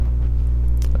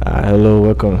Hello,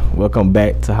 welcome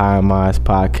back to High Minds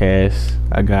Podcast.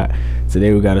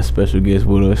 Today we got a special guest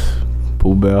with us,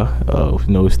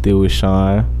 Poohbear. Still with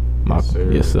Sean.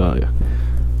 Yes, sir.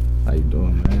 How you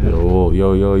doing, man? Yo. You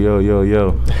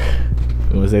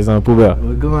wanna say something, Poohbear?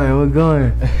 We're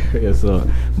going. Yes, sir.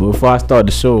 But before I start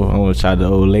the show, I wanna shout the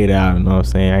old lady out. You know what I'm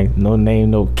saying? Ain't no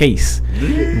name, no case.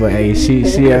 But hey, she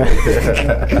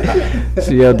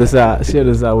helped us out. She helped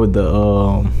us out with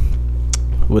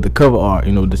the cover art,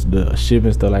 the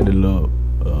shipping stuff, like the little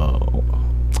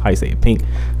how you say it, the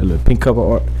little pink cover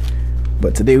art.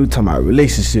 But today we talking about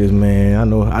relationships, man. I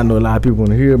know a lot of people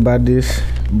want to hear about this,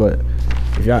 but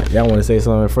if y'all want to say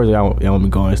something first, y'all want me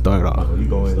going and start it off. You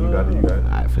got it. All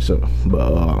right, for sure.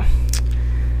 But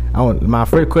my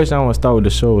first question I want to start with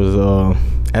the show is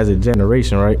as a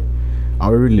generation, right?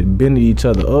 Are we really bending each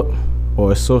other up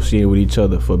or associating with each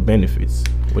other for benefits?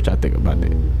 What y'all think about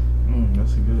that?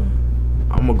 That's a good one.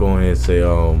 I'm gonna go ahead and say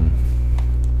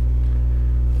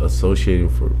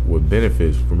associating with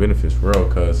benefits for real,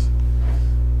 cause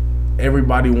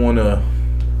everybody it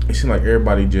seems like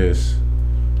everybody just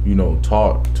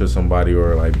talk to somebody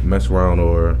or like mess around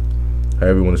or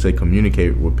however you want to say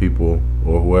communicate with people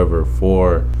or whoever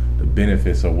for the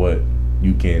benefits of what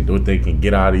they can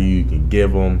get out of you can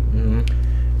give them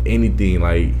anything.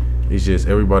 Like it's just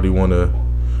everybody want to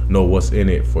know what's in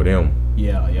it for them.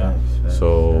 Yeah.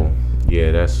 So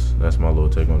yeah, that's my little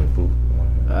take on it, Pooh.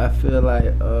 I feel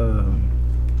like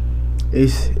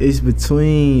it's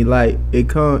between, like, it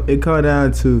come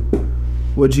down to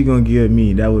what you gonna give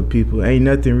me. That what people ain't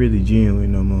nothing really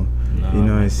genuine no more. You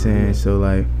know what I'm saying? So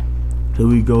like, till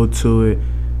we go to it,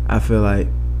 I feel like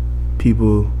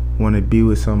people want to be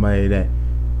with somebody that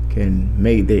can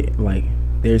make they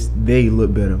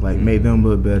look better, like make them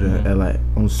look better at, like,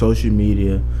 on social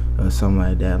media or something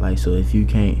like that. Like, so if you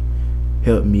can't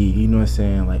help me, you know what I'm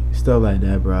saying, like stuff like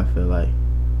that, bro, I feel like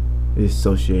it's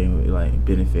associating with like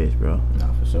benefits, bro.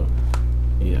 Nah, for sure.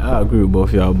 Yeah, I agree with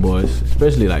both y'all boys,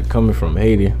 especially like coming from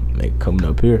Haiti, like coming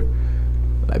up here.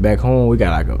 Like back home, we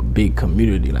got like a big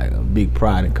community, like a big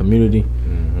pride in community.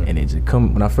 And it just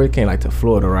when I first came like to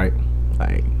Florida, right?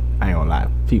 Like I ain't gonna lie,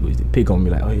 people used to pick on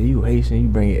me like, oh yeah, you Haitian, you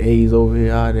bring your A's over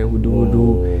here, all that, we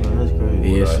do. That's crazy.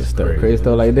 Yeah, it's just crazy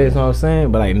stuff like that, you know what I'm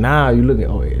saying? But like now you look at,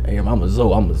 oh yeah, I'm a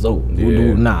Zoe.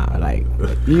 Yeah. Nah, like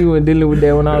you weren't dealing with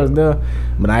that when I was there.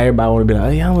 But now everybody wanna be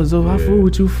like, hey, I'm a Zoe, I fool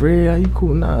with you, Fred, are you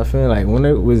cool? Nah, I feel like when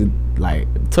it was like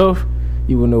tough,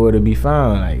 you wouldn't know where to be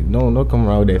found. Like don't come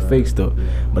around with that fake stuff.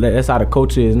 But that's how the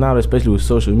culture is now, especially with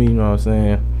social media, you know what I'm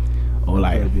saying? Or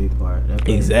like a big part.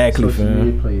 Exactly, social fam.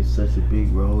 media plays such a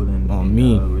big role in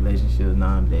relationships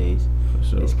nowadays.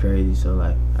 Sure. It's crazy. So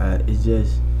like,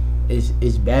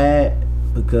 it's bad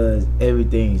because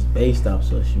everything's based off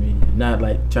social media. Not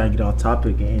like trying to get off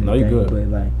topic and anything. No, you good. But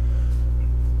like,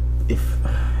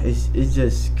 it's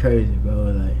just crazy,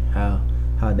 bro. Like how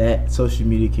that social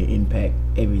media can impact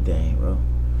everything, bro.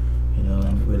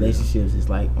 And relationships is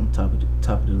like on top of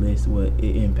the list what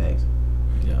it impacts.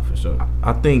 Yeah, for sure.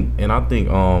 I think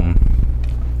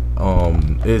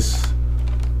it's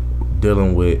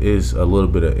dealing with is a little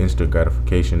bit of instant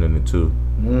gratification in it too.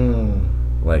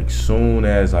 Like soon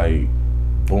as like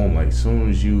boom, like soon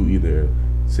as you either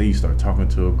say you start talking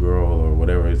to a girl or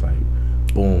whatever, it's like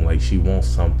boom, like she wants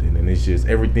something, and it's just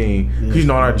everything. Cause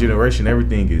in our generation,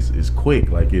 everything is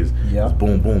quick. Like it's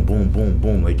boom.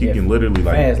 Like you can literally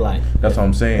like fast life. That's what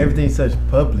I'm saying. Everything's such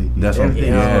public.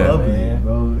 Everything is public, man,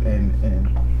 bro. And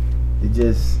it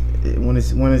just when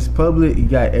it's public, you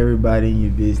got everybody in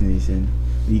your business, and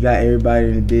you got everybody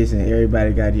in the business.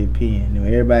 Everybody got their opinion. And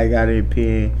when everybody got their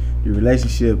opinion, your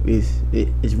relationship is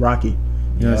rocky.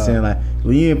 You know what I'm saying? Like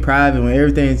when you're in private, when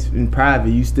everything's in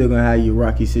private, you still gonna have your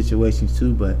rocky situations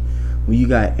too. But when you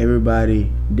got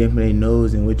everybody dipping their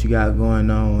nose and what you got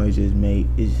going on, it's just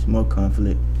more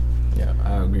conflict. Yeah,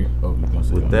 I agree.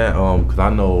 With that, cause I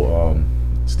know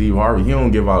Steve Harvey, he don't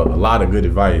give out a lot of good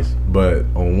advice, but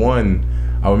on one,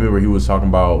 I remember he was talking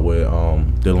about with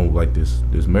dealing with like this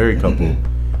married couple, and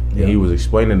he was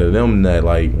explaining to them that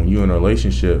like when you're in a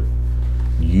relationship,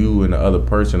 you and the other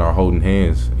person are holding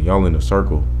hands and y'all in a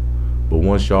circle, but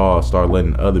once y'all start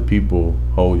letting other people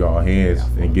hold y'all hands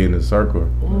and get in a circle,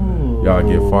 y'all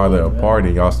get farther apart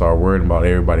and y'all start worrying about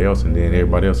everybody else, and then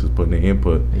everybody else is putting their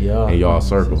input in y'all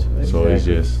circle. So it's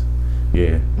just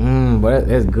but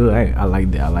that's good. I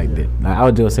like that. Like I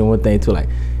was just saying one thing too, like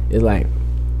it's like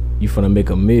you finna make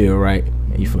a meal, right?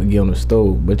 And you finna get on the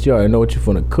stove, but you already know what you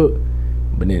finna cook.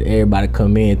 But then everybody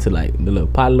come in to like the little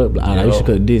potluck, like, you should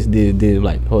cook this,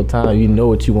 like the whole time you know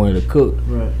what you wanted to cook.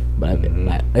 Right. But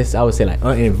like I would say like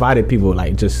uninvited people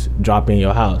like just drop in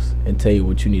your house and tell you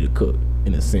what you need to cook.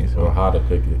 in a sense. Or how to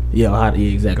cook it. Yeah,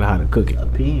 exactly how to cook it.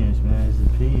 Opinions, man. It's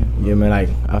opinions. Yeah, man. Like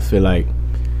I feel like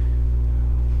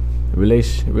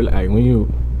like when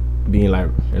you being like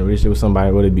in a relationship with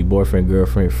somebody, whether it be boyfriend,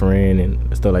 girlfriend, friend,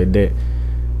 and stuff like that,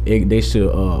 they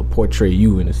should portray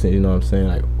you in a sense. You know what I'm saying?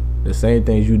 Like the same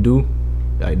things you do,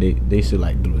 like they should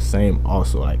like do the same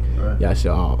also. Like y'all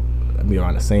should all be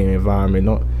around the same environment.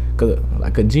 No, cause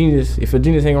like a genius, if a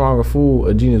genius hang around a fool,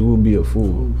 a genius will be a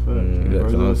fool. You know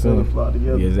what I'm saying?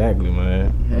 Yeah, exactly,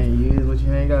 man. You is what you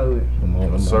hang out with.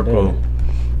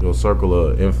 Your circle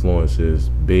of influence is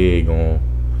big on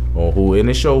who, and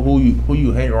it show who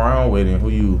you hang around with and who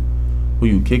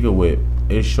you kick it with.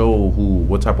 It show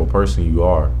what type of person you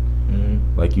are.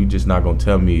 Mm-hmm. Like you just not gonna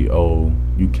tell me, oh,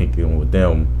 you kicking with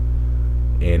them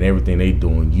and everything they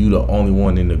doing. You the only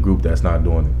one in the group that's not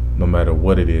doing it. No matter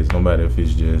what it is, no matter if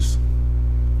it's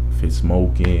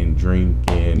smoking,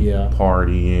 drinking,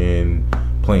 partying,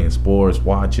 playing sports,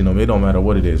 watching them. It don't matter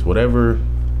what it is. Whatever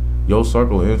your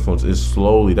circle of influence is,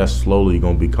 that's slowly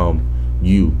gonna become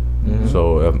you. Mm-hmm.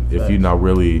 So if you're not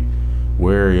really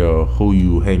wary of who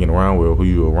you hanging around with, who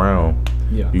you around,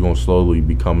 you're gonna slowly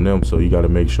become them. So you got to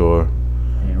make sure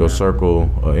your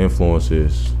circle of influence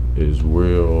is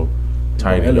real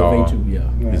tight. Elevate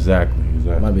you, Exactly.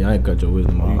 Might be I ain't cut your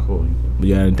wisdom off. But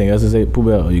you got anything else to say,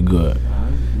 Poohbear? Or you good?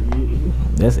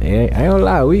 I ain't gonna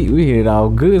lie, we hit it all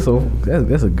good. So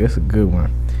that's a good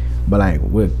one. But like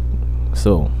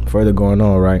so further going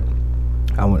on, right?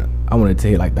 I want to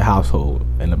tell you like the household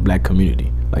and the black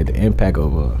community, like the impact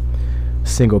of a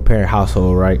single parent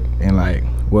household, right? And like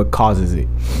what causes it.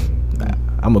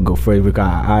 I'm gonna go first because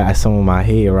I some of my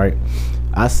head, right?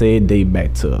 I say it date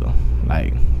back to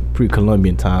like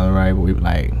pre-Columbian time, right?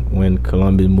 Like when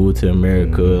Columbus moved to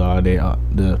America, all that,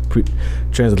 the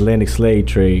transatlantic slave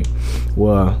trade.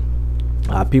 Well,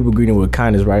 people greeting with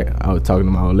kindness, right? I was talking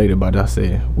to my old lady about that. I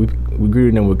said we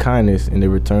greeted them with kindness, and they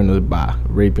returned us by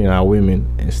raping our women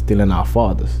and stealing our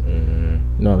fathers.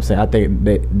 Mm-hmm. You know what I'm saying? I think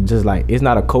that just like it's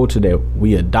not a culture that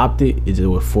we adopted; it just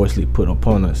was forcibly put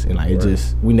upon us, and like it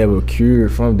just we never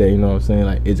cured from that. You know what I'm saying?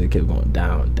 Like it just kept going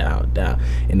down,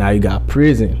 and now you got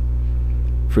prison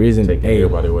taking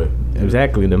everybody away.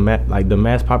 Exactly. The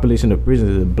mass population of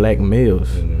prisons is black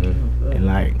males, and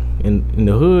like. In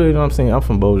the hood, you know what I'm saying? I'm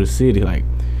from Boulder City. Like,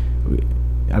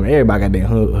 everybody got that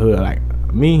hood. Like,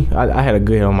 me, I had a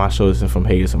good head on my shoulders and from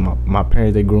Haiti. So my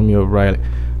parents, they grew me up right.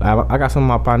 Like, I got some of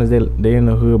my partners, they in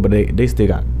the hood, but they still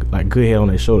got, like, good head on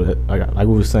their shoulder. Like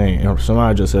we were saying, and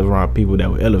surround yourself around people that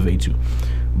will elevate you.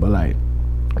 But, like,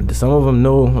 some of them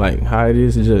know, like, how it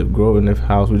is to just grow up in this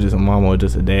house with just a mama or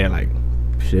just a dad. Like,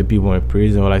 shit, people in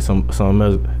prison or, like, something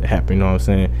else happen, you know what I'm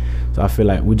saying? So I feel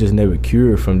like we just never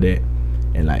cured from that.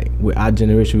 And like with our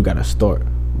generation, we gotta start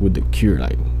with the cure.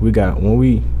 Like we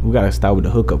gotta start with the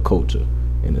hookup culture,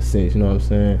 in a sense. You know what I'm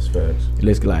saying? That's facts.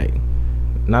 Let's like,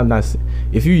 not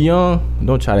if you young,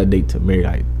 don't try to date to marry.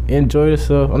 Like enjoy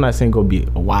yourself. I'm not saying go be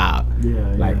a wild.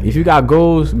 Like if you got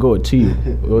goals, go achieve.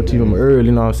 Go achieve them early.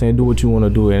 You know what I'm saying? Do what you want to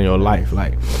do in your life.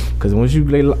 Like, cause once you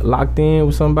get locked in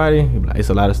with somebody, like, it's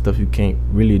a lot of stuff you can't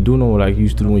really do no more like you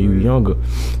used to do when you were younger.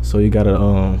 So you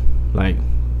gotta like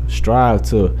strive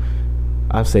to.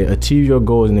 I say achieve your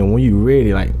goals, and then when you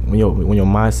ready, like when your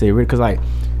mindset ready, cause like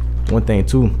one thing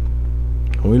too,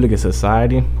 when we look at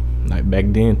society, like back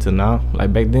then to now,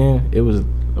 like back then it was,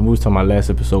 we was talking about last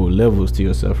episode with levels to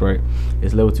yourself, right?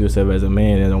 It's level to yourself as a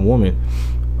man and a woman,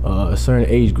 a certain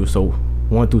age group. So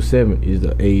 1 through 7 is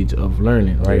the age of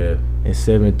learning, right? Yeah. And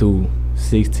 7 through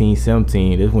 16,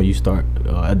 17, that's when you start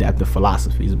adapting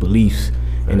philosophies, beliefs,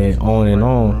 and then on and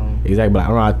on. Exactly, but like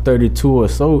around 32 or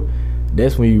so,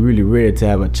 that's when you're really ready to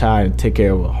have a child and take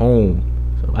care of a home.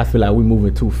 So I feel like we're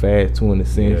moving too fast, too, in a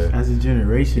sense. Yeah. As a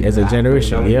generation,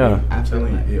 I'm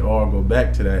telling you, it all go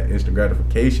back to that instant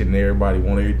gratification. Everybody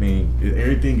want everything.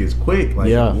 Everything is quick. Like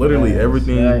literally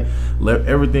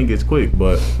everything gets quick.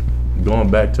 But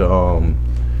going back to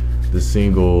the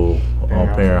single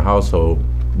parent household,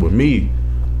 with me,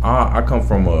 I come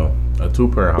from a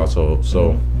 2-parent household.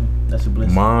 So that's a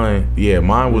blessing.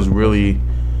 Mine was really.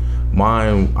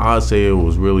 I'd say it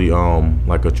was really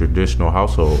like a traditional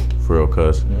household for real,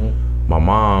 cause my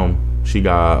mom, she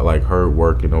got like her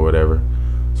working or whatever.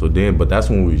 So then, but that's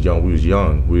when we was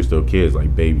young. We were still kids,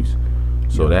 like babies.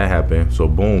 So that happened. So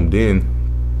boom, then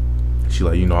she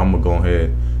like, I'm gonna go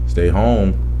ahead, stay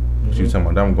home. She was telling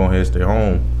my dad, I'm gonna go ahead and stay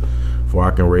home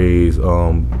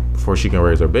before she can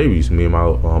raise her babies, me and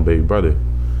my baby brother.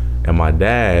 And my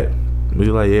dad, we was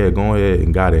like, yeah, go ahead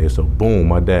and got it. So boom,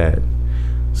 my dad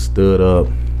stood up,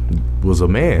 was a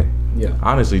man. Yeah.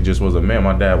 Honestly, just was a man.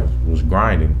 My dad was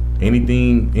grinding.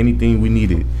 Anything we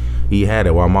needed, he had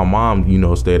it while my mom, you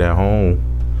know, stayed at home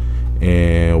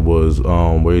and was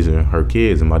raising her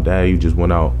kids, and my dad, he just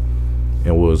went out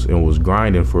and was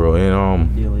grinding for real.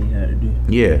 And did what he had to do.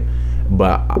 yeah,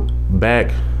 but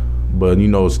you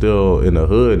know, still in the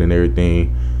hood and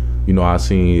everything, you know, I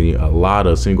seen a lot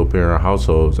of single parent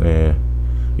households, and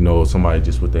you know, somebody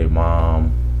just with their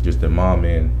mom,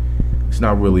 and it's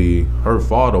not really her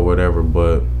fault or whatever,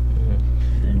 but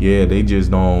yeah, they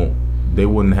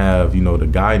wouldn't have, you know, the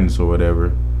guidance or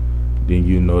whatever. Then,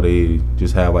 you know, they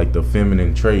just have like the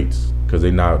feminine traits, because they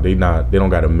don't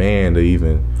got a man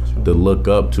to look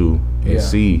up to and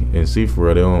see for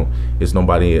real. They don't. It's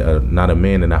nobody, not a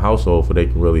man in the household, for they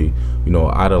can really, you know,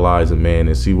 idolize a man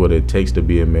and see what it takes to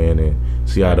be a man and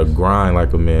see how to grind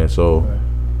like a man. So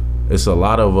it's a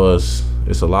lot of us.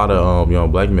 It's a lot of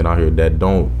young black men out here that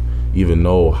don't even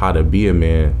know how to be a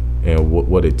man and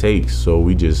what it takes. So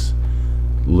we just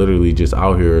literally just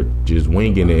out here just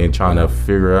winging it and trying to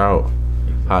figure out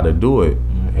how to do it.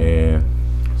 And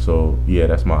so yeah,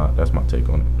 that's my take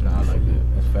on it. Nah, I like that.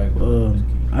 That's fact.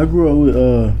 I grew up with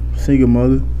single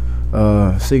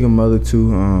mother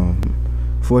too.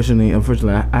 Unfortunately,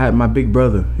 I had my big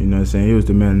brother. You know what I'm saying? He was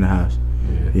the man in the house.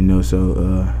 Yeah. You know,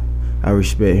 so I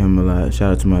respect him a lot.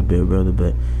 Shout out to my big brother,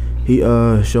 but he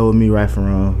showed me right from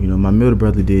wrong. You know, my middle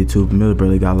brother did too. My middle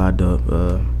brother got locked up.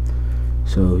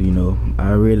 So, you know,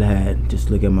 I really had just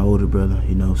look at my older brother,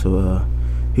 you know. So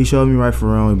he showed me right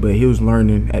from wrong, but he was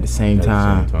learning at the same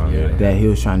time that he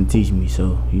was trying to teach me.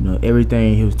 So, you know,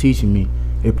 everything he was teaching me,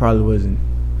 it probably wasn't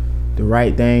the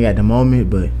right thing at the moment,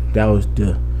 but that was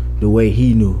the way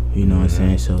he knew, you know what I'm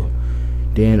saying? So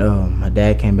then my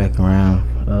dad came back around,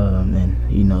 and,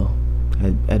 you know,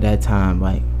 at that time,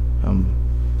 like,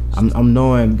 I'm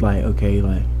knowing, like, okay,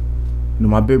 like, you know,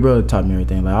 my big brother taught me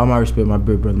everything. Like, all my respect, my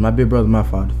big brother. My big brother, my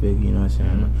father figure. You know what I'm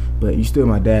saying? But you still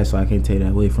my dad, so I can't take that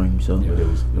away from you. So yeah, it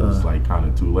was like kind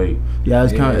of too late. Yeah,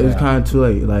 it was kind of too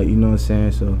late. Like, you know what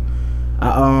I'm saying? So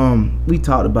we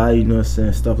talked about it, you know what I'm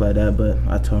saying, stuff like that. But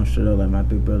I told him straight up, like, my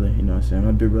big brother. You know what I'm saying?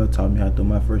 My big brother taught me how to throw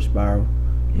my first spiral.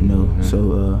 You know,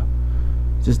 so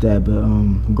just that.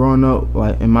 But growing up,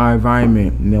 like, in my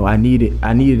environment, you know, I needed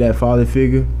that father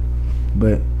figure,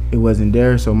 but it wasn't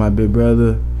there. So my big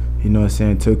brother, you know what I'm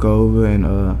saying, took over, and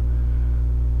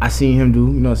I seen him do,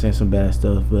 you know what I'm saying, some bad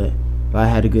stuff, but I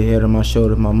had a good head on my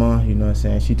shoulder. My mom, you know what I'm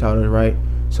saying, she taught us right,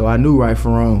 so I knew right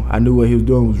from wrong. I knew what he was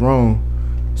doing was wrong,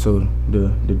 so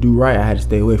the do right, I had to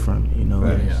stay away from it, you know.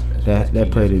 Right.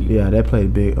 That played a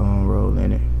big role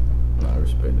in it. I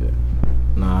respect that.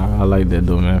 Nah, I like that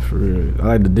though, man, for real. I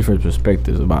like the different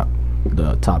perspectives about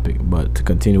the topic, but to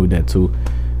continue with that too,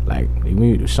 like,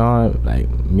 Sean, like,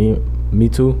 me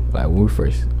too, like, when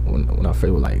I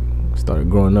first like started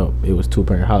growing up, it was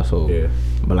 2-parent household. Yeah.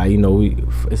 But, like, you know,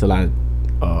 it's a lot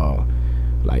of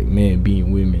like, men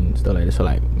beating women and stuff like that. So,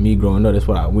 like, me growing up, that's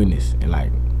what I witnessed. And, like,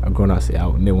 I growing up, I said I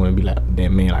would never want to be like that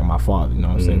man, like my father, you know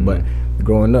what I'm saying? But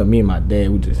growing up, me and my dad,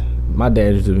 my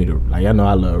dad introduced me to, like, I know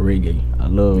I love reggae, I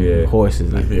love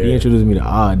horses. Like, he introduced me to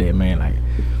all that, man. Like,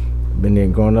 but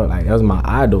then growing up, like, that was my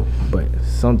idol. But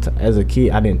sometimes as a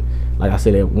kid, I didn't. Like I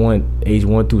said, at age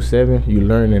 1 through 7, you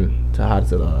learning to how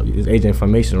to it's age of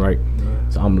information, right?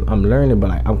 So I'm learning,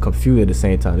 but, like, I'm confused at the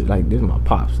same time. Like, this is my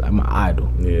pops, like, my idol.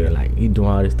 Yeah. And, like, he doing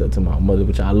all this stuff to my mother,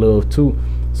 which I love too.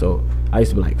 So I used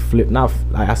to be like flip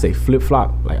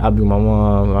flop. Like, I be with my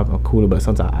mom, I'm cooler, but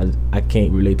sometimes I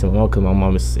can't relate to my mom because my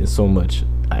mom is in so much,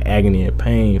 like, agony and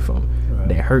pain from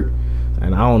that hurt,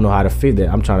 and I don't know how to fit that.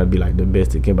 I'm trying to be, like, the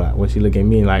best it can, but when she look at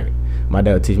me, like, my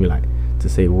dad would teach me, like, to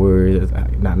say words,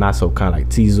 like, not so kind of like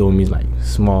Tizo means, like,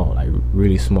 small, like,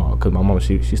 really small, because my mom,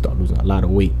 she started losing a lot of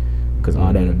weight because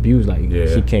all that abuse, like,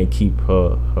 she can't keep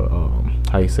her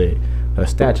how you say it, her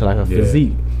stature, like her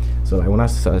physique. So, like, when I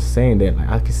started saying that, like,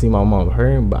 I could see my mom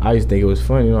hurting, but I used to think it was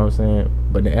funny, you know what I'm saying?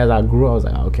 But then as I grew up, I was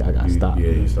like, okay, I gotta stop.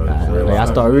 Yeah, I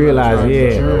started realizing,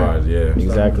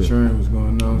 exactly. Maturing was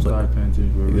going on, started paying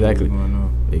attention to what was going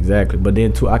on. Exactly. But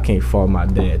then too, I can't fault my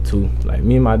dad too. Like,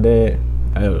 me and my dad,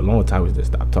 I had a long time we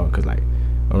just stopped talking, because, like,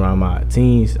 around my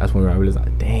teens, that's when I realized,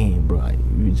 like, dang, bro, like,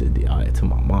 you just did all that to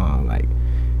my mom, like,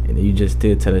 and then you just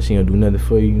still tell her she don't do nothing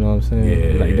for you, you know what I'm saying?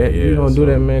 Yeah, like that, you don't do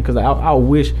that, man, because I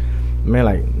wish, man,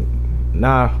 like,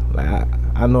 nah, like,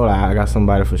 I know, like, I got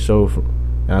somebody for sure,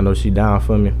 and I know she down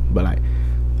for me, but, like,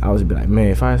 I was be like, man,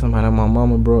 if I had somebody like my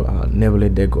mama, bro, I'll never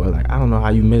let that go. Like, I don't know how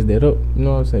you messed that up, you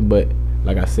know what I'm saying? But,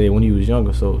 like I said, when he was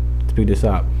younger, so to pick this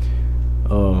out,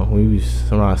 when he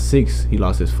was around 6, he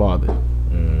lost his father.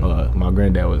 My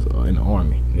granddad was in the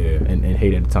army in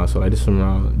Haiti at the time. So, like, this was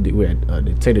around we had a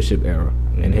dictatorship era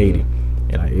in Haiti,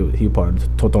 and, like, he part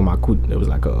of Tonton Makut. It was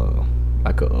like a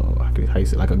how you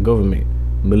say, like a government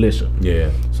militia.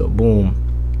 Yeah. So boom,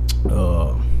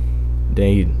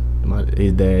 then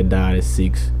his dad died at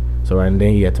 6. So right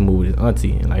then he had to move with his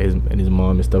auntie and like his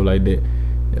mom and stuff like that.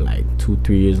 And like 2-3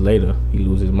 years later, he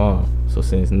loses his mom. So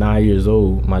since 9 years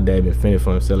old, my dad been fending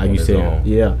for himself, like On you his said. own.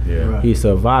 Yeah, Yeah. he's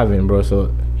surviving, bro.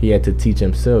 So he had to teach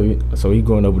himself. So he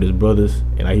growing up with his brothers,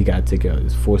 and like he got to take care of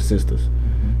his 4 sisters.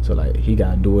 So like he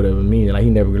got to do whatever it means. Like he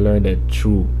never learned that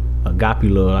true agape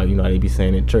love, like, you know how they be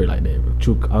saying in church, like that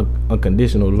true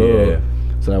unconditional love. Yeah.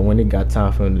 So like when it got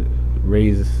time for him to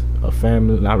raise a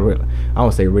family, I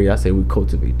don't say raise, I say we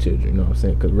cultivate children. You know what I'm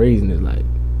saying? Because raising is like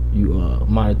you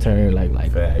monitoring,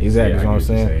 like Facts. exactly. Yeah, You know what I'm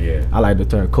saying? yeah. I like the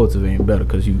term cultivating better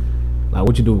because you like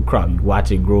what you do with crop, you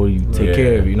watch it grow, you take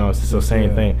care of it. You know, so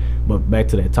same thing. But back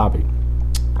to that topic,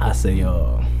 I say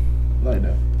Like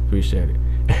that. appreciate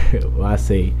it. Well, I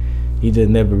say he just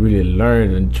never really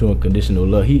learned the true unconditional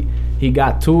love. He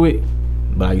got to it,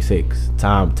 but like you say,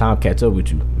 time catch up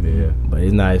with you. Yeah. But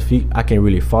it's not. I can't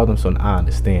really fault him, so I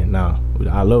understand now.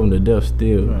 I love him to death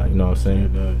still. Right. Like, you know what I'm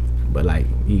saying? But like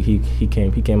he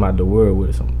came out the world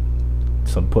with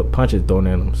some punches thrown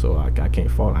at him, so I can't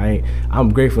fault. I'm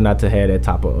grateful not to have that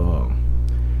type of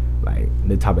like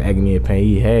the type of agony and pain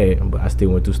he had, but I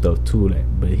still went through stuff too.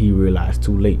 But he realized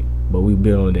too late. But we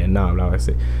build on that now, like I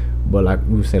said. But like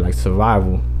we were saying, like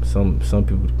survival. Some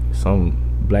people, some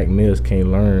black males can't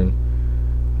learn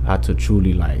how to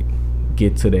truly like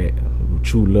get to that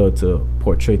true love to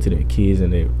portray to their kids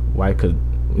and their wife. Cause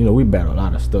you know we battle a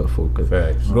lot of stuff for. Cause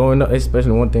Facts. growing up,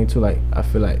 especially one thing too. Like I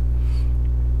feel like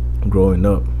growing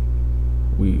up,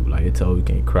 we like they tell we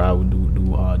can't cry. We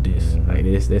do all this. Mm-hmm.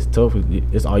 Like that's tough.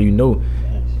 It's all you know.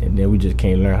 And then we just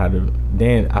can't learn how to.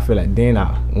 Then I feel like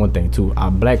one thing too. Our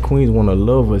black queens want to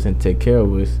love us and take care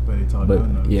of us. But they talk But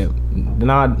down on us. yeah,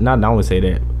 not I would say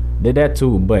that. Did that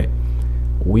too, but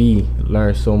we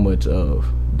learn so much of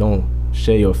don't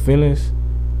share your feelings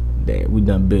that we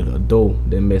done built a door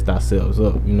that messed ourselves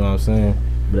up. You know what I'm saying?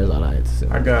 But that's all I had to say.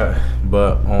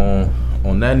 But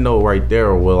on that note right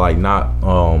there, with like not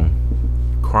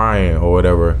crying or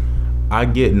whatever, I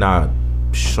get not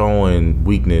showing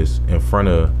weakness in front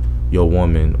of your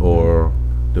woman or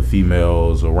the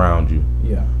females around you.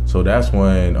 Yeah. So that's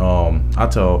when I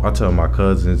tell my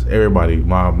cousins, everybody,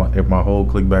 my whole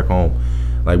clique back home,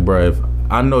 like, bruh, if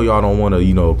I know y'all don't want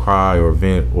to, cry or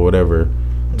vent or whatever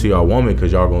to y'all woman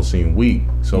because y'all gonna seem weak.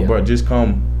 So, bruh, just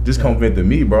come vent to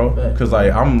me, bro. Cause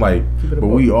like I'm like, but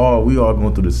we all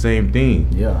going through the same thing.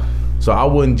 Yeah. So I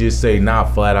wouldn't just say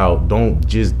flat out,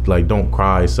 don't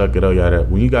cry, suck it up, yada.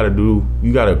 When you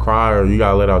gotta cry or you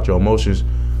gotta let out your emotions,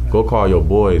 go call your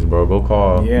boys, bro. Go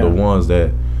call the ones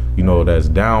that, that's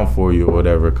down for you or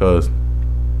whatever. Cause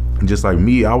just like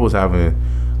me, I was having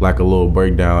like a little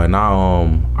breakdown and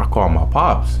I called my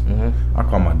pops. Mm-hmm. I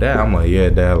called my dad. I'm like, yeah,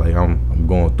 dad, like I'm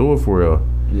going through it for real.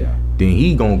 Yeah. Then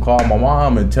he gonna call my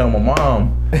mom and tell my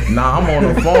mom, nah, I'm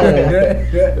on the phone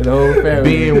The whole family.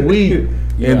 being weak.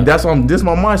 Yeah. And this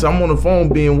my mindset. I'm on the phone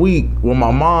being weak with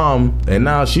my mom, and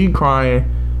now she crying,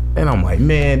 and I'm like,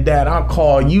 man, Dad, I'll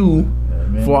call you,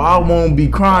 for I won't be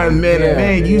crying, man. And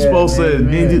man, you supposed to.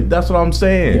 That's what I'm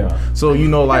saying. Yeah. So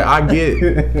like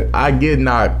I get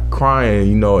not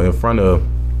crying, in front of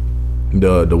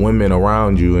the women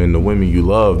around you and the women you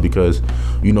love because,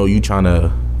 you trying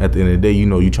to, at the end of the day,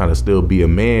 you trying to still be a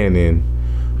man and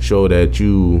show that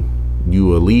you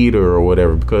a leader or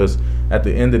whatever. Because at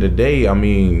the end of the day, I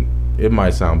mean, it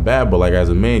might sound bad, but like as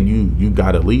a man, you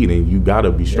gotta lead and you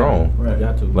gotta be strong. Right.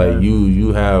 Got to. Like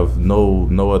you have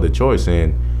no other choice.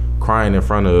 And crying in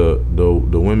front of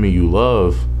the women you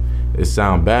love, it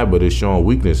sound bad, but it's showing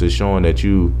weakness. It's showing that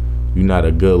you're not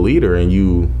a good leader and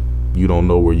you don't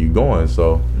know where you're going.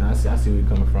 So I see where you're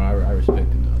coming from. I respect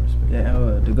it.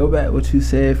 Yeah, to go back what you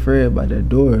said, Fred, about that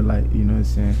door, like, you know what I'm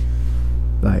saying?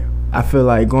 Like, I feel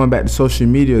like going back to social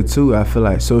media too, I feel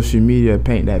like social media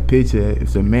paint that picture.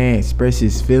 If a man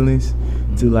expresses feelings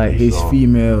to like his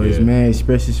female, his man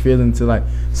expresses feelings to like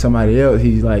somebody else,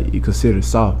 he's like, you consider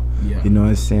soft. Yeah. You know what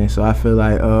I'm saying? So I feel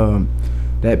like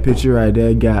that picture right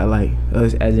there got like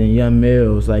us as in young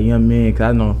males, like young men, cause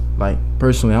I know like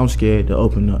personally I'm scared to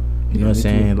open up. You know what I'm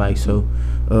saying? Like so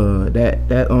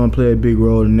that played a big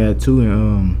role in that too.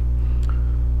 And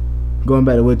going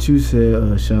back to what you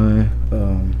said, Sean,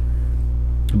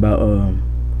 about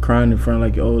crying in front of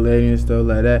like your old lady and stuff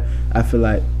like that, I feel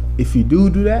like if you do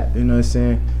that, you know what I'm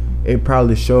saying, it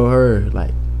probably show her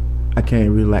like I can't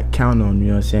really like count on, you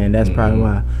know what I'm saying? That's probably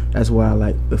why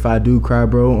like if I do cry,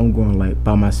 bro, I'm going like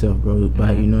by myself, bro.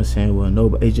 Like, you know what I'm saying? Well,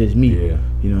 nobody, it's just me. Yeah.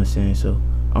 You know what I'm saying? So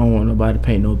I don't want nobody to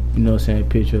paint no, you know what I'm saying,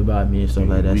 picture about me and stuff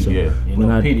like that. So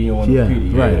no pity, you want no pity.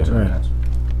 Right.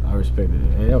 I I respect it.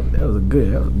 Yeah, that was a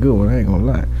good one. I ain't gonna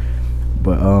lie.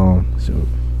 But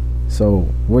so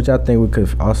what y'all think we could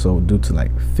also do to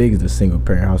like fix the single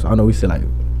parent house? I know we said like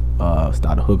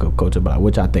start a hookup culture, but like,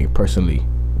 what y'all think personally?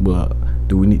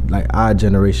 Do we need, like, our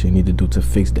generation need to do to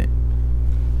fix that?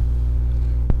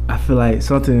 I feel like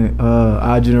something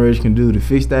our generation can do to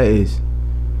fix that is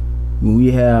when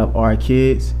we have our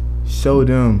kids, show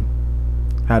them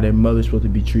how their mother's supposed to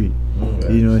be treated.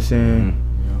 You know what I'm saying?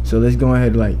 Mm-hmm. So let's go ahead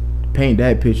and like paint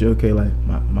that picture. Okay, like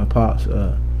my pops,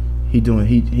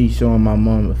 he's showing my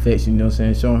mom affection. You know what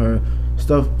I'm saying? Showing her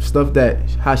stuff that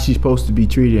how she's supposed to be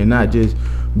treated, and not just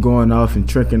going off and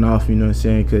tricking off. You know what I'm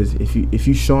saying? Because if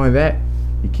you showing that,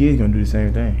 your kids gonna do the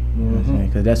same thing. You know what I'm saying?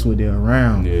 Because that's what they're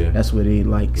around. Yeah. That's what they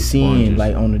like seeing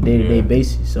like on a day-to-day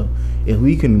basis. So if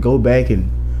we can go back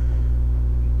and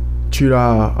treat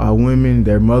our women,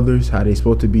 their mothers, how they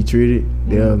supposed to be treated,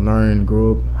 they'll learn and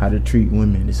grow up how to treat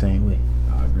women the same way.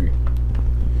 I agree.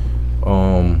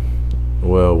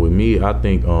 Well, with me, I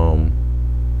think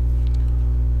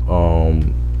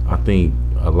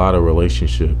a lot of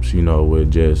relationships,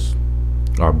 would just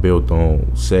are built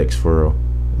on sex for real.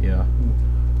 Yeah.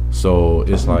 So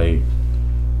it's like,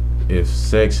 if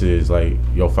sex is like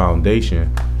your foundation,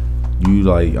 you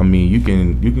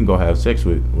can go have sex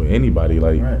with anybody,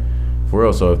 like, right. For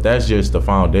real. So if that's just the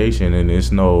foundation and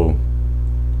it's nothing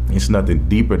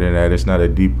deeper than that, it's not a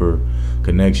deeper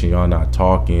connection, y'all not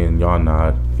talking,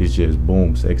 it's just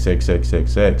boom, sex.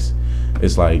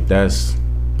 It's like,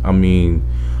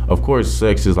 of course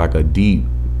sex is like deep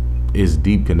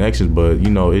connections, but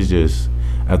it's just,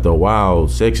 after a while,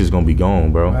 sex is gonna be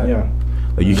gone, bro. Right. Yeah.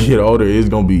 Like, you get older, it's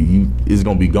gonna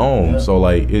be gone. Yeah. So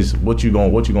like, it's what you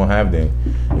gonna have then,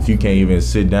 if you can't even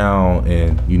sit down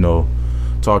and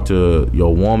talk to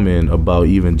your woman about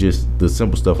even just the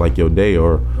simple stuff like your day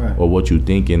or what you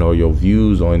thinking or your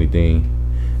views or anything.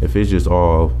 If it's just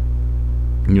all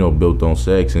built on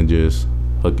sex and just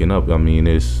hooking up,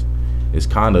 it's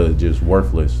kind of just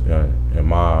worthless in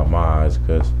my eyes,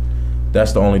 because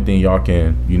that's the only thing y'all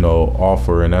can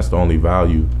offer, and that's the only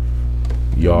value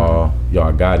y'all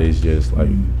got. Is just like,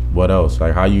 what else?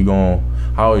 Like, how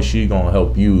is she gonna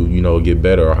help you get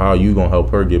better, or how are you gonna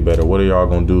help her get better? What are y'all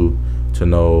gonna do to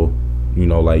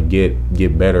like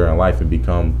get better in life and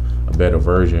become a better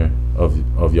version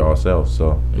of yourself?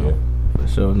 So yeah.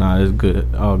 So it's good,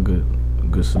 all good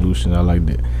solution. I like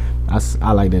that.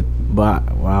 I like that. But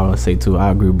what I want to say too,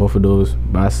 I agree with both of those,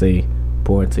 but I say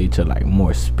pour into each other like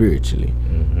more spiritually.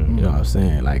 Mm-hmm. You know what I'm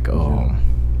saying? Like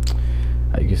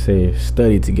like you say,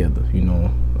 study together,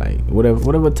 like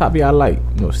whatever topic y'all like,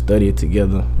 study it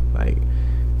together. Like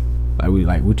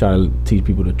we try to teach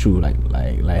people the truth. Like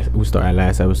we started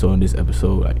last episode and this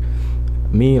episode. Like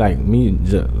me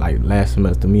just like last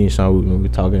semester, me and Sean, when we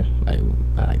were talking,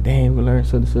 like damn, we learned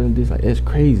something this. Like, it's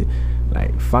crazy.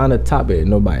 Like, find a topic that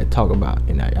nobody talk about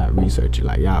and y'all research it.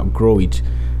 Like, y'all grow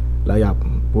like y'all,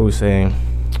 what we saying,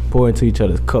 pour into each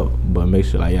other's cup, but make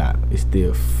sure like y'all it's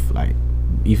still like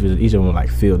each of them like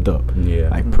filled up. Yeah.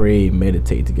 Like, pray,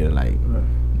 meditate together. Like,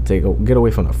 get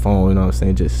away from the phone. You know what I'm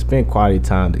saying? Just spend quality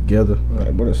time together. Right.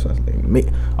 Like, what is such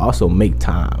thing? Also make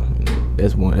time.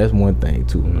 That's one thing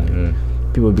too. Mm-hmm. Like,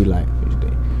 people be like,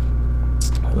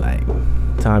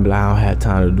 time be like, I don't have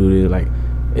time to do this. Like,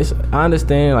 I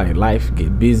understand like life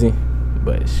get busy,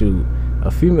 but shoot, a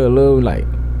female love like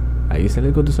you said,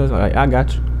 let's go do something. Like, I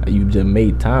got you. Like, you just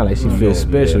made time. Like, she feels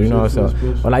special. You know what I'm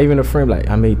saying? Or like even a friend, like,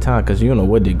 I made time, because you don't know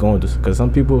what they're going through. Because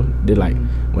some people, they like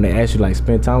when they ask you like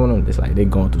spend time with them, it's like they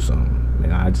going through something.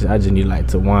 And I just need like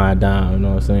to wind down. You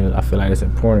know what I'm saying? I feel like it's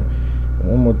important. And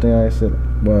one more thing I said,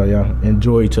 well, y'all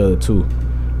enjoy each other too.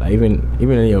 Like, even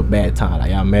in your bad time,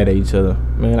 like y'all mad at each other,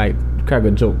 man, like crack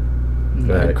a joke.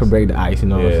 Like, could break the ice, you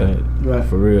know what I'm saying? Right.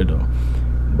 For real though.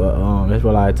 But that's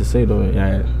what I had to say though.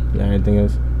 Yeah, anything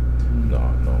else? No.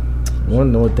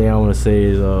 One more thing I want to say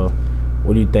is,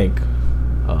 what do you think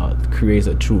creates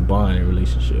a true bond in a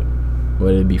relationship?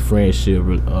 Whether it be friendship,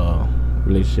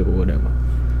 relationship, or whatever.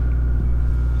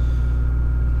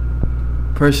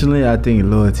 Personally, I think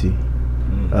loyalty.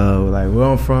 Like, where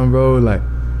I'm from, bro, like,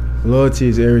 loyalty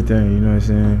is everything, you know what I'm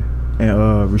saying?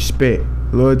 And respect.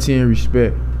 Loyalty and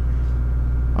respect.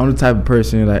 I'm the type of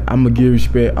person, like, I'm gonna give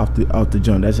respect off the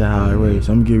jump. That's how I raise.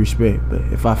 I'm gonna give respect, but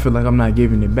if I feel like I'm not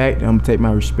giving it back, then I'm gonna take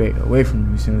my respect away from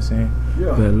you. You see what I'm saying? Yeah.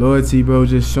 But loyalty, bro,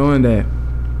 just showing that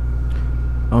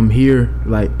I'm here,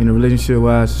 like, in a relationship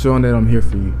wise, showing that I'm here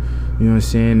for you. You know what I'm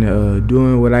saying?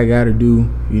 Doing what I gotta do.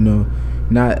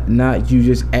 Not you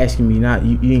just asking me. Not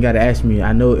you ain't gotta ask me.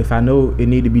 If I know it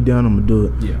need to be done, I'm gonna do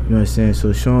it. Yeah. You know what I'm saying?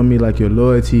 So showing me like your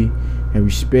loyalty and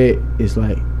respect is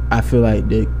like, I feel like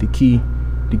the key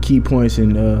the key points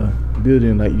in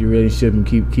building like your relationship and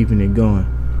keeping it going.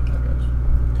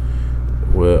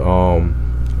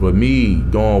 With me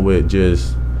going with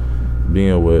just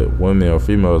being with women or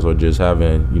females or just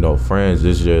having, you know, friends,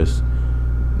 it's just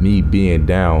me being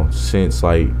down since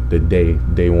like the day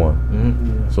one.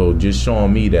 Mm-hmm. Yeah. So just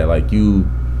showing me that like you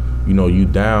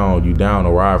down to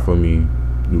ride for me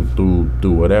through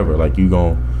whatever. Like you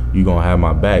gonna have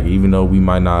my back, even though we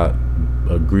might not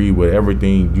agree with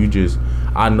everything.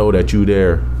 I know that you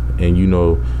there, and you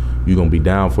know you gonna be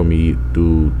down for me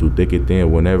through thick and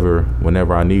thin whenever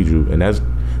I need you. And that's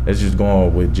just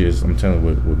going with just, I'm telling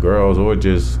you, with girls or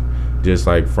just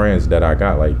like friends that I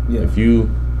got. Like if you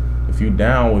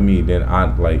down with me, then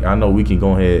I know we can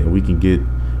go ahead and we can get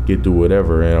through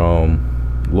whatever. And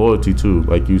loyalty too,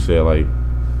 like you said, like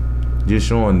just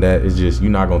showing that it's just, you're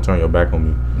not gonna turn your back on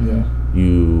me. Yeah.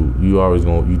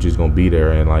 You just gonna be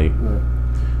there, and like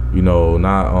you know,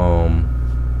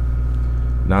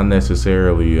 not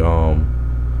necessarily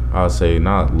I'll say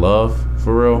not love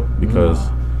for real, because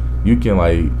you can,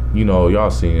 like, you know,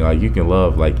 y'all seen like you can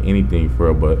love like anything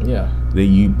for real,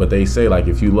 but they say like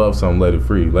if you love something, let it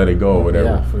free, let it go or whatever.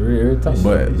 Yeah, for real.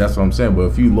 But that's what I'm saying. But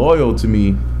if you loyal to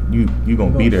me, you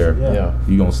gonna be there. Yeah.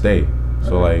 You gonna stay.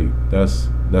 So like that's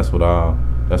what I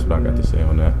got to say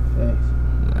on that. Thanks.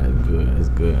 That's good. That's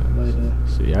good. Like that.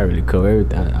 So y'all really cover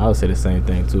everything. I would say the same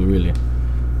thing too. Really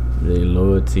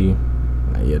loyalty.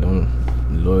 Like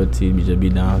loyalty. Just be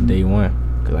down day one.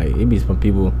 Cause like it be some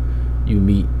people you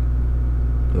meet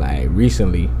like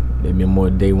recently. They be more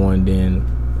day one than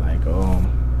like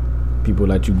people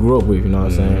that you grew up with. You know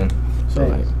what I'm saying? So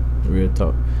like real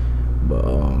talk. But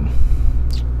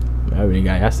I really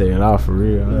got. I said it all for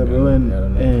real. Yeah, bro, and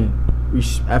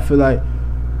I feel like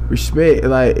respect,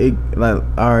 like I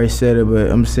already said it, but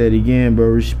I'm saying it again, bro.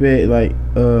 Respect, like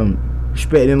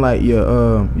respecting like your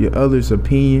other's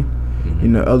opinion, you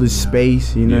know, other's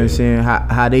space. You know what I'm saying?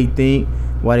 How they think,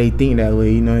 why they think that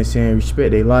way. You know what I'm saying?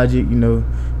 Respect their logic. You know,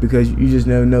 because you just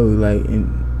never know. Like,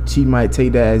 and she might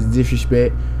take that as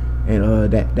disrespect,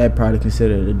 and that probably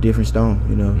considered a different stone.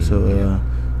 You know, so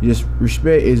just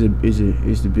respect is the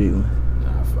big one.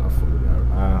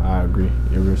 I agree.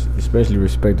 Especially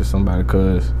respect to somebody,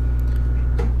 cause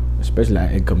especially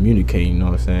like in communicating, you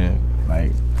know what I'm saying?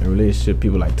 Like in relationship,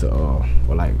 people like to or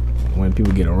like when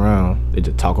people get around, they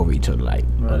just talk over each other, like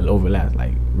overlap.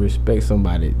 Like respect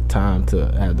somebody time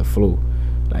to have the flow.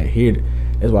 Like here,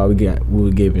 that's why we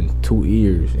were given 2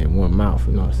 ears and 1 mouth,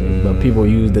 you know what I'm saying? But people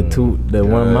use the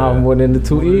 1 mouth more than the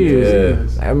 2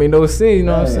 ears. I mean, no sense, you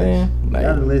know what I'm saying? Like, you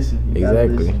gotta listen.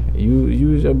 Exactly. You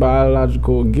use your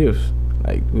biological gifts.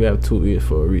 Like we have 2 ears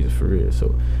for a reason, for real.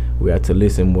 So we have to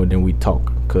listen more than we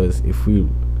talk. Cause if we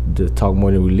just talk more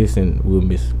than we listen, we'll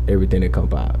miss everything that comes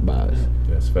by us.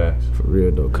 That's facts. For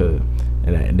real though, cause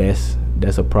and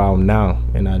that's a problem now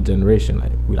in our generation.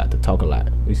 Like we like to talk a lot.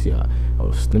 We see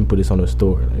let me put this on the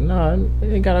store. Like, nah, it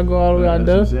ain't gotta go all the way out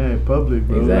there. That's what I'm saying. Public,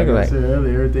 bro. Exactly. Like I said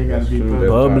earlier, everything gotta be public.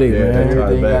 Public, man.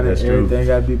 Everything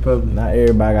gotta be public. Not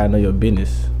everybody gotta know your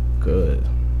business, cause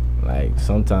like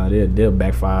sometimes they'll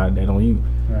backfire that on you.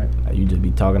 Right. Like you just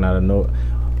be talking out of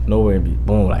nowhere and be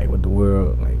boom, like what the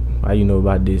world, like how you know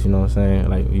about this, you know what I'm saying?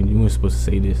 Like you weren't supposed to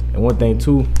say this. And one thing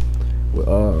too,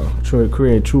 with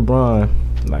creating true bond,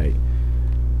 like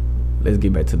let's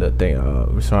get back to the thing,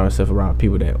 surround yourself around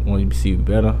people that want you to see you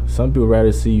better. Some people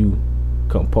rather see you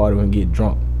come party and get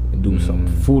drunk and do some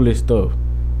foolish stuff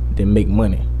than make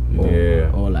money.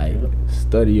 Or like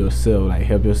study yourself, like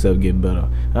help yourself get better.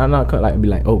 And I'm not like be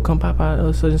like, oh, come pop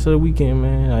out such and such weekend,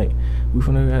 man. Like we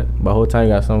finna but the whole time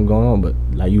you got something going on. But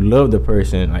like you love the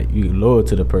person, like you loyal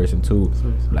to the person too.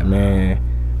 Like man,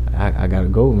 I gotta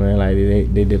go, man. Like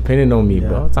they depending on me.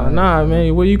 But all the time, nah,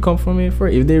 man, where you come from in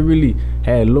first? If they really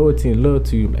had loyalty and love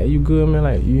to you, like you good, man.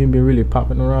 Like you ain't been really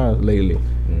popping around lately.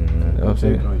 You know what I'm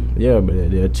saying? Yeah, but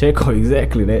they'll check on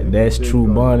exactly that's true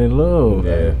bond and love.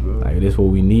 Yeah. Like that's what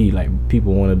we need. Like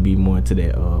people want to be more into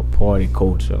that party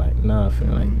culture. Like nah,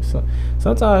 fam. Like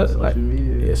sometimes social like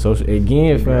media. social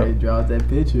again, fam. Draw that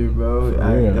picture, bro.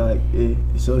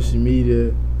 Social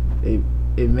media,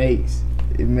 it makes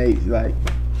like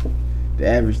the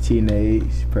average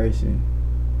teenage person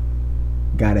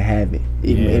gotta have it.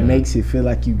 It makes it feel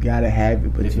like you gotta have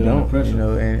it, but you don't. You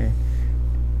know,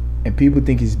 and people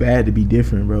think it's bad to be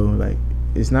different, bro. Like,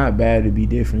 it's not bad to be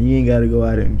different. You ain't got to go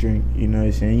out and drink, you know what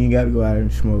I'm saying? You ain't got to go out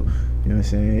and smoke, you know what I'm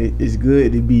saying? It's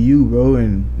good to be you, bro.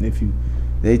 And if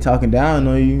they talking down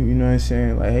on you, you know what I'm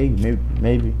saying? Like, hey,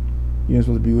 maybe you ain't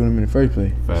supposed to be with them in the first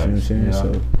place. Facts. You know what I'm saying?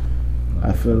 So,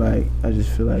 I just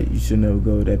feel like you should never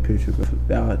go with that picture.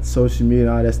 Social media and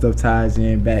all that stuff ties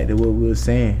in back to what we were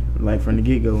saying, like from the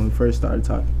get-go when we first started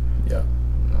talking. Yeah.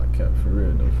 No, Cap, for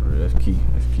real though, for real. That's key.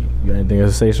 You got anything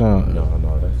else to say, Sean?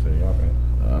 No, that's it. Y'all man.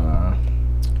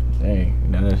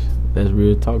 Dang, that's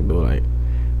real talk though. Like,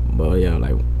 but yeah,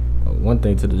 like one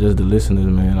thing to the listeners,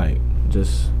 man. Like,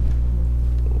 just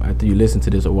after you listen to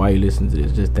this or while you listen to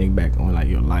this, just think back on like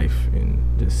your life and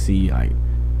just see like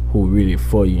who really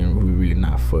for you and who really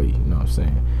not for you. You know what I'm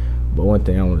saying? But one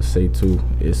thing I want to say too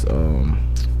is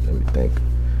let me think.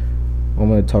 I'm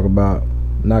gonna talk about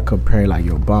not comparing like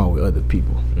your bond with other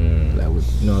people. Like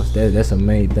with, you know, that's a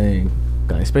main thing,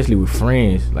 especially with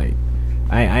friends. Like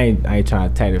I ain't trying to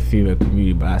attack the female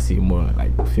community, but I see more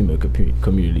like female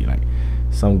community, like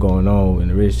something going on in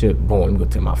the relationship. Boom, I'm gonna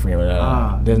tell my friend.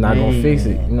 That's not gonna fix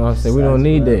it. You know what I'm saying? We don't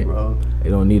need that. Bro. They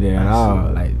don't need that at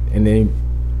all. Like, and then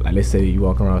like let's say you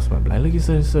walk around with somebody like, look at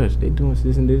such and such, they doing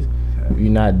this and this. You're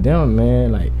not them,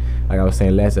 man. Like I was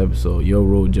saying last episode, your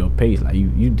road, your pace. Like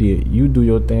you do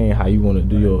your thing how you want to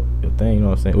do your thing. You know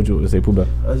what I'm saying? What you say, Poohbear?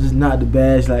 I was just not the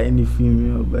bash like any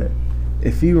female, but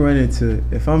if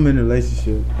I'm in a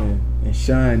relationship and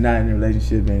Sean not in a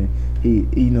relationship and he,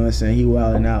 you know what I'm saying, he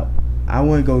wilding out, I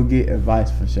wouldn't go get advice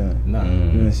from Sean. Nah. You know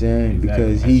what I'm saying?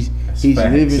 Exactly. Because he's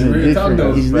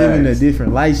living a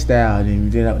different lifestyle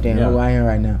than who I am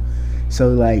right now. So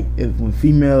like when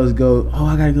females go,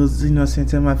 I gotta go, you know what I'm saying,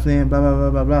 tell my friend, blah blah blah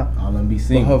blah blah. All them be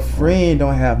single. But her friend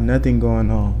don't have nothing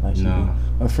going on like she do.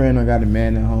 Her friend don't got a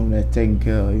man at home that's taking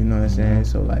care of, you know what I'm saying?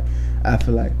 So like I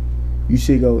feel like you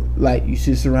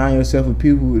should surround yourself with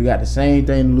people who got the same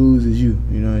thing to lose as you.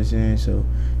 You know what I'm saying? So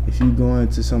if you going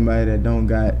to somebody that don't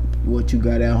got what you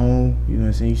got at home, you know what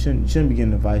I'm saying, you shouldn't be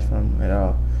getting advice from them at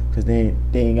all, because they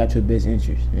ain't got your best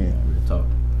interest. Yeah. Real talk.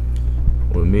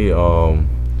 With me,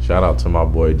 shout out to my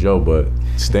boy Joe, but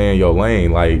stay in your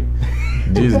lane. Like,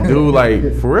 just do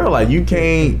like for real. Like you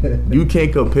can't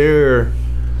compare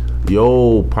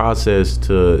your process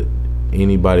to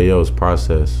anybody else's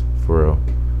process for real.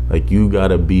 Like you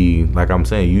gotta be, like I'm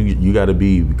saying, you gotta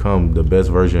become the best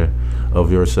version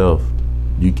of yourself.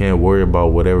 You can't worry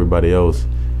about what everybody else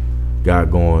got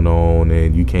going on,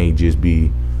 and you can't just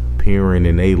be peering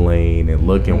in a lane and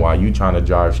looking while you trying to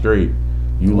drive straight.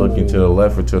 You looking to the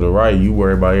left or to the right, you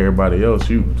worry about everybody else.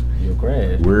 You'll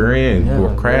crash.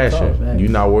 We're crashing. You're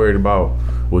not worried about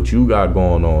what you got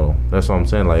going on. That's what I'm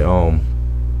saying. Like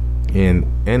and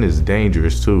it's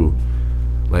dangerous too.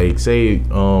 Like say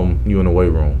you in the weight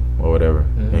room or whatever,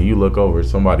 and you look over,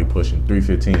 somebody pushing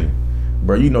 315.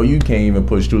 Bro, you know you can't even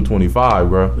push 225,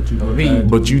 bro.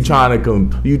 But you trying to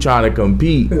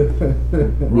compete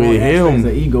with him.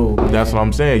 Ego, that's what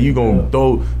I'm saying. You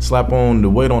gonna slap on the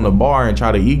weight on the bar and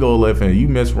try to ego lift, and you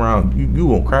mess around, you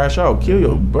gonna crash out, kill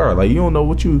your bro. Like you don't know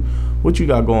what you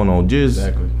got going on.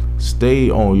 Just stay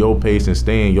on your pace and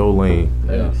stay in your lane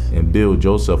and build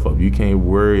yourself up. You can't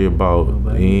worry about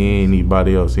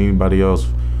anybody else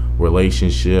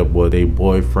relationship, or they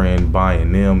boyfriend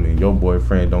buying them and your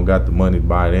boyfriend don't got the money to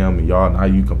buy them, and now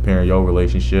you comparing your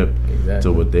relationship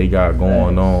to what they got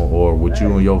going on, or with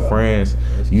you and your friends.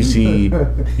 You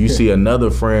see another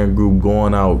friend group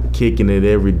going out kicking it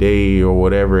every day or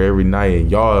whatever every night, and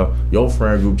your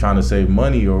friend group trying to save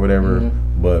money or whatever.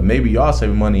 But maybe y'all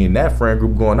saving money in that friend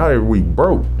group going out every week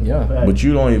broke. But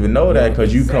you don't even know that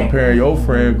because you comparing your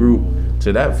friend group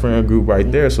to that friend group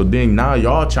right there. So then now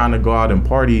y'all trying to go out and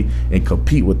party and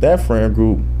compete with that friend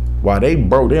group while they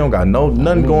broke. They don't got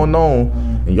nothing going on,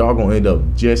 and y'all gonna end up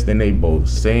just in they boat.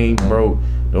 Same broke,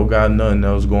 don't got nothing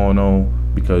else going on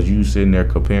because you sitting there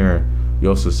comparing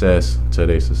your success to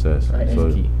their success. Right, so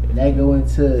that's key. That go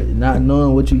into not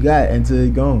knowing what you got until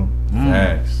it's gone.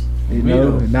 Facts. You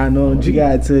know, not knowing what you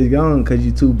got until it's gone because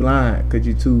you too blind, because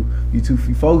you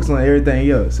focus on everything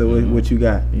else. So what you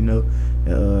got, you know,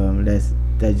 it's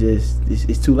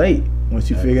too late. Once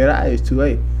you figure it out, it's too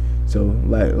late. So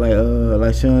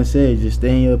like Sean said, just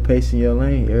stay in your pace in your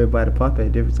lane. Everybody pop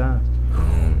at different times.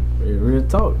 Real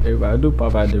talk. Everybody do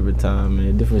pop at different time,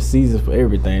 man. Different seasons for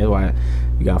everything. That's why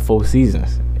you got 4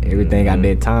 seasons. Everything got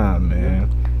that time, man.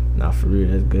 Nah, for real,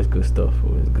 that's good stuff.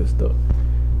 It's good stuff.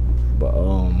 But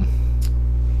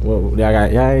well, y'all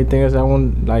got anything else I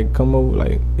want like come over?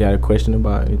 Like, you got a question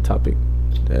about any topic?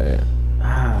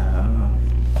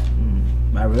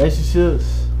 My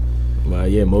relationships. But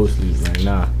yeah, mostly like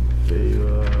nah.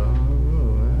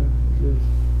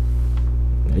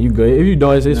 You good? If you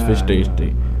don't, it's fish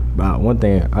stay. But one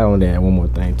thing, I want to add one more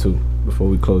thing too before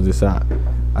we close this out.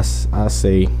 I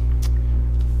say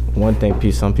one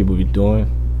thing some people be doing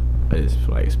is,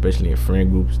 like, especially in friend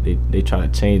groups, they try to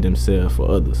change themselves for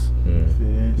others.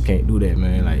 You can't do that,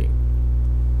 man. Like,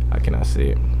 how can I say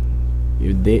it?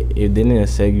 If they didn't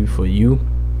accept you for you,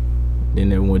 then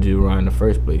they want you around in the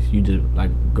first place. You just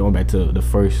like going back to the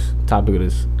first topic of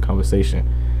this conversation.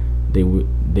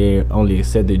 They only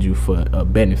accepted you for a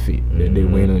benefit that they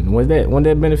went on. Once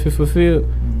that benefit fulfilled,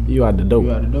 you out the door.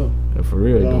 You out the door. And for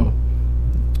real though,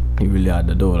 you really out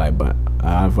the door. Like, but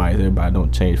I advise everybody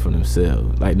don't change for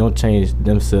themselves. Like, don't change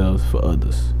themselves for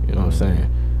others. You know what I'm saying?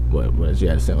 What you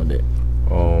had to say on that?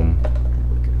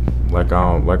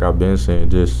 Like I've been saying,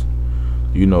 just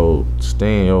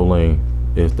stay in your lane.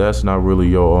 If that's not really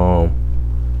your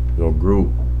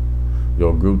group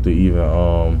to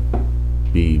even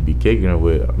be kicking it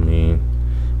with, I mean,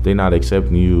 they not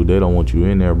accepting you, they don't want you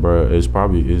in there, bro. It's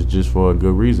just for a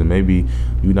good reason. Maybe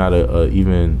you're not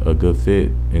even a good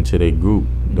fit into their group.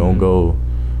 Don't go,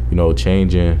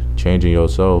 changing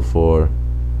yourself for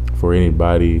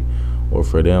anybody or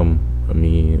for them. I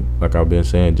mean, like I've been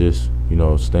saying, just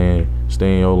stay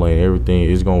in your lane. Everything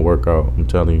is gonna work out. I'm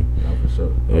telling you. Yeah, for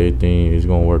sure. Everything is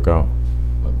gonna work out.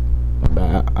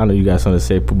 I know you got something to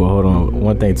say, but hold on.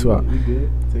 One thing too. You good?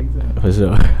 Take that. For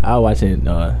sure. I was watching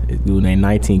this dude named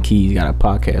 19 Keys. He got a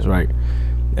podcast, right?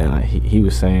 And he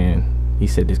was saying, he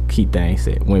said this key thing. He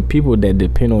said, when people that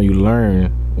depend on you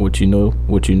learn what you know,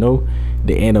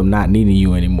 they end up not needing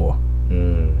you anymore.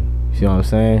 You see what I'm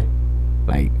saying?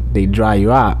 Like, they dry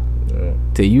you out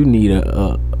till you need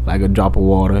a drop of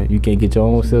water. You can't get your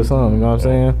own self some. You know what I'm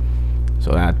saying?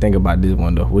 So I think about this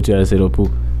one though. What you gotta say though,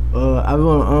 Pooh? I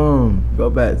want to go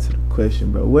back to the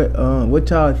question, bro. What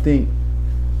y'all think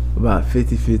about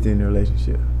 50-50 in a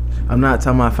relationship? I'm not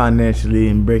talking about financially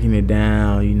and breaking it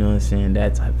down, you know what I'm saying,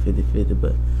 that type of 50-50,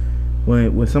 but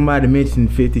when somebody mentioned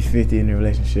 50-50 in a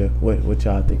relationship, what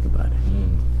y'all think about it?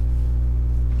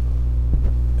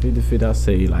 50-50, I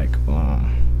say like,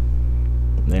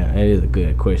 yeah, that is a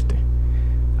good question.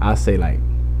 I say like,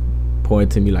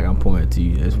 point to me like I'm pointing to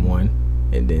you. That's one,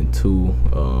 and then two,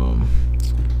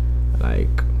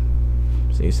 like,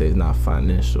 so you say it's not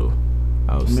financial.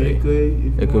 I would say it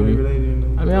could be.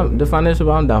 I mean, the financial,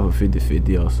 but I'm down for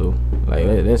 50-50 also. Like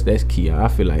that's key. I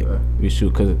feel like we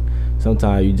should, cause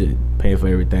sometimes you just paying for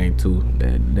everything too.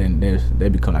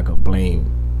 That become like a blame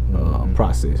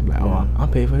process. Like, oh,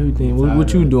 I'm paying for everything.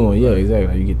 What you doing? Yeah, exactly.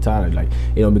 Like, you get tired. Like,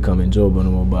 it don't become enjoyable no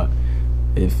more. But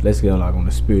if let's get like on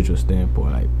a spiritual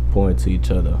standpoint, like point to each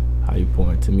other, how you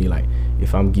point to me. Like,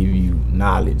 if I'm giving you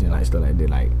knowledge and like stuff like that,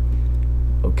 like,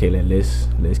 okay,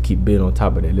 let's keep building on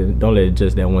top of that. Don't let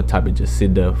just that one topic just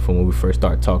sit there from when we first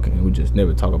start talking and we just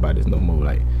never talk about this no more.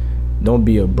 Like, don't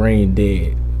be a brain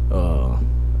dead,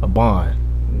 a bond.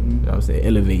 You know what I'm saying?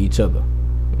 Elevate each other.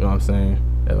 You know what I'm saying?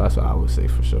 That's what I would say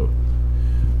for sure.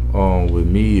 With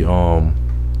me, on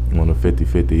the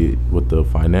 50-50 with the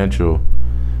financial,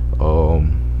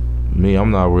 me, I'm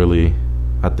not really.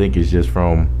 I think it's just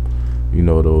from,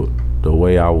 the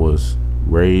way I was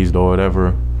raised or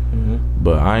whatever.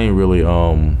 But I ain't really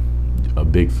a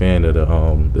big fan of the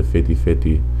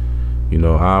 50-50.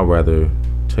 I'd rather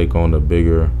take on the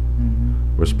bigger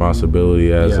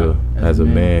responsibility as a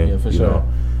man. Yeah, for sure.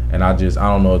 And I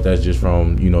don't know if that's just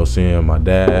from seeing my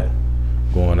dad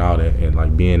going out and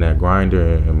like being that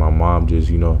grinder, and my mom just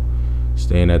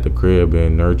staying at the crib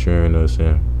and nurturing us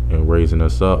and raising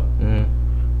us up.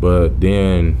 But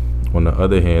then on the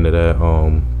other hand of that,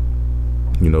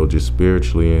 just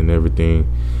spiritually and everything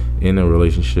in a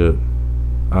relationship,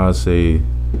 I'd say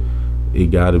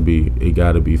it gotta be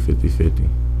 50-50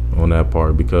 on that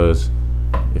part, because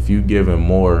if you giving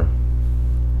more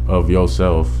of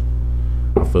yourself,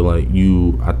 I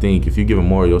think if you giving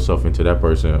more of yourself into that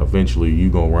person, eventually you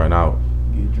gonna run out.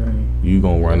 Get drained. You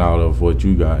gonna run out of what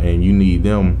you got, and you need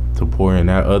them to pour in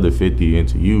that other 50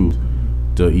 into you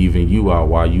to even you out,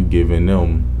 while you giving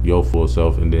them your full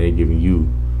self, and then they giving you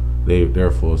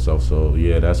their full self. So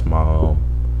yeah, that's my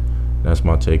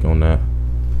take on that.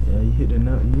 Yeah, you hit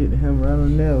the hammer right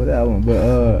on the nail with that one.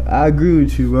 But I agree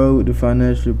with you, bro, with the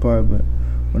financial part. But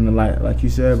when like you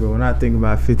said, bro, when I think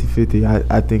about 50-50,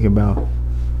 I think about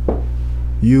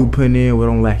you putting in what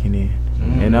I'm lacking in,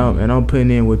 and I'm putting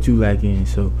in what you lack in.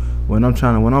 So when I'm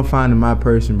finding my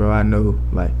person, bro, I know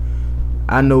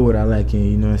what I lack in.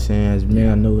 You know what I'm saying? As a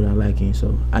man, I know what I lack in.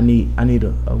 So I need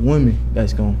a woman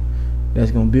that's gonna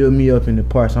build me up in the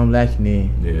parts I'm lacking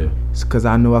in. Yeah. It's cause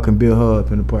I know I can build her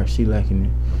up in the parts she lacking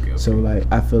in. Okay. So like,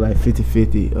 I feel like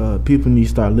 50-50. People need to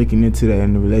start looking into that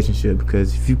in the relationship,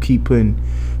 because if you keep putting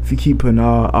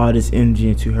all this energy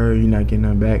into her, you're not getting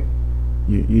nothing back.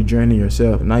 You're draining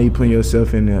yourself. Now you're putting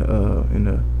yourself in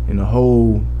a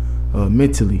hole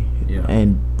mentally. Yeah.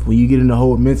 And when you get in the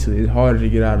hole mentally, it's harder to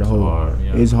get out of the hole.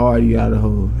 It's hard to get out of the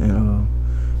hole. And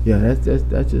yeah,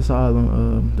 that's just all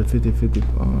on the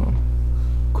 50-50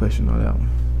 question on that one.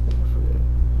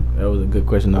 That was a good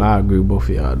question. I agree with both of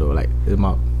y'all though. Like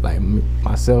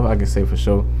myself, I can say for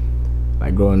sure.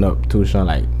 Like growing up, too, Sean,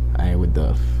 like I ain't with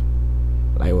the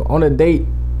like on a date.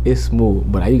 It's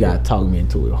smooth, but like, you gotta talk me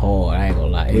into it hard. I ain't gonna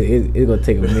lie, it's gonna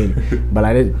take a minute. But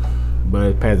like,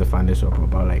 but past the financial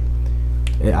problem, like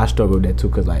I struggle with that too,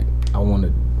 cause like I want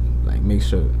to like make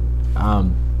sure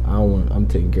I'm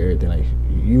taking care of everything. Like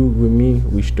you with me,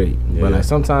 we straight. Yeah. But like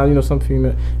sometimes, you know, some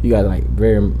female, you got like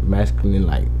very masculine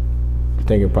like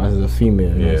thinking process of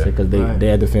female, you know what I'm saying? Because they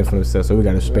have to fend for themselves, so we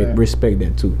gotta respect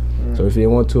that too. So if they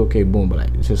want to, okay, boom. But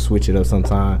like just switch it up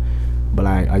sometime. But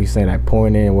like you saying, like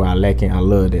pouring in where I lacking, I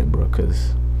love that, bro,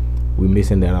 cause we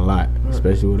missing that a lot,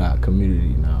 especially with our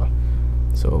community now.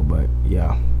 So, but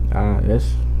yeah,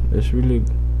 that's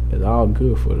all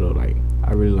good for though. Like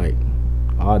I really like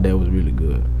all that was really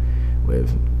good. But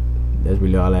that's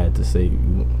really all I had to say.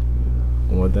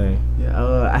 One more thing.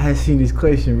 Yeah, I had seen this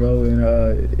question, bro, and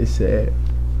it said,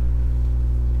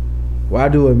 why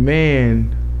do a rich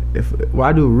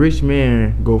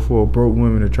man go for a broke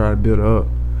woman to try to build her up,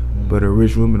 but a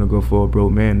rich woman will go for a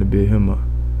broke man to build him up?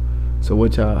 So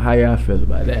how y'all feel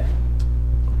about that?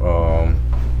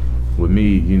 With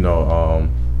me, you know,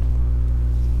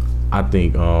 I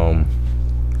think a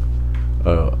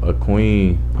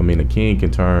king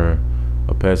can turn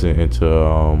a peasant into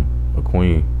a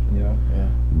queen. Yeah.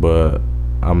 But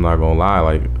I'm not gonna lie,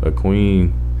 like a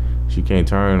queen, she can't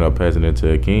turn a peasant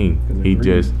into a king. He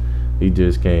just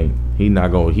can't. He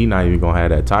not even gonna have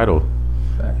that title.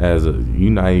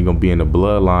 You're not even gonna be in the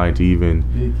bloodline to even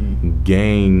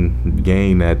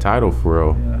gain that title for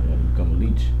real. Yeah, become a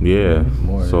leech. Yeah.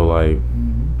 So like,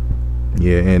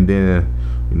 yeah, and then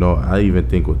you know, I even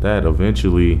think with that,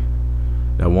 eventually,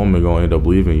 that woman gonna end up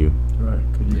leaving you. Right,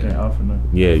 cause you can't offer nothing.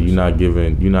 Yeah, you're not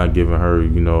giving her,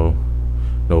 you know,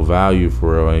 no value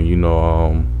for real, and you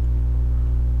know,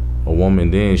 a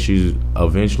woman then she's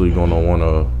eventually gonna want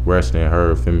to rest in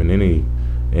her femininity,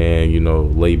 and you know,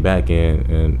 lay back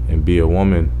and be a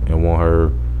woman, and want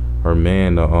her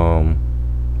man to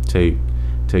take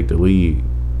the lead.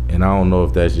 And I don't know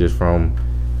if that's just from,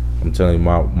 I'm telling you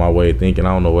my way of thinking. I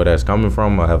don't know where that's coming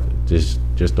from. I have just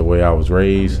the way I was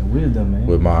raised, wisdom, man.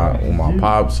 with my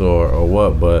pops or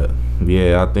what. But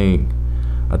yeah, I think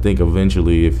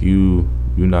eventually if you're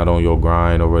not on your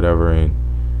grind or whatever, and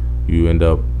you end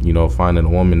up, you know, finding a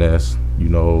woman that's, you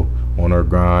know, on her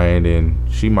grind, and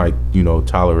she might, you know,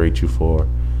 tolerate you for a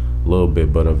little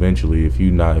bit, but eventually if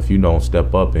you don't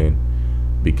step up and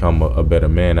become a better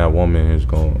man, that woman is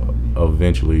going to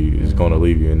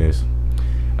leave you in this.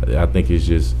 I think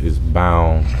it's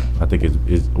bound. I think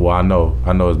it's well, I know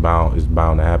it's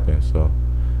bound to happen. So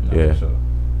yeah.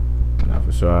 Not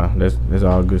for sure. That's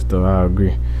all good stuff. I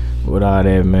agree with all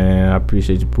that, man. I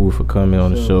appreciate you, Pooh, for coming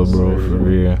on the show, bro, for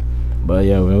real. But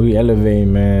yeah, when we elevate,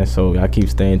 man, so I keep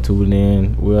staying tuned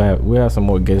in. We'll have some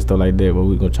more guests stuff like that, but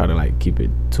we're gonna try to like keep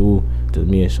it just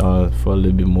me and Sean for a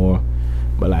little bit more.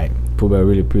 But like, Poohbear, I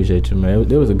really appreciate you,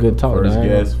 man. It was a good talk. First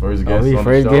guest on the show.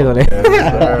 First guest on that.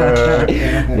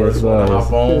 First one to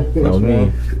hop on. That was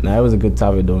me. Nah, it was a good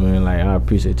topic though, man. Like, I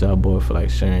appreciate y'all boy for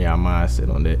like sharing y'all mindset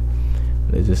on that.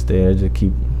 Let's just stay there, just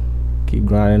keep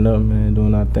grinding up, man,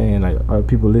 doing our thing. Like, our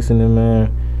people listening, man,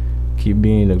 keep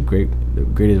being the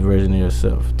greatest version of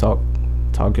yourself. Talk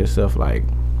yourself like,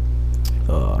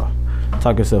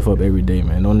 talk yourself up every day,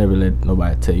 man. Don't never let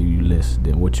nobody tell you less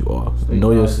than what you are.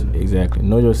 Know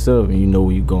yourself, and you know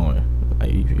where you're going.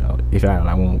 Like, if I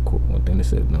like one thing that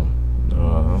said no.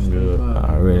 I'm good.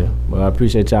 Alright, well, I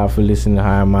appreciate y'all for listening.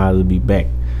 Higher Miles will be back.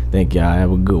 Thank y'all.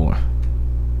 Have a good one.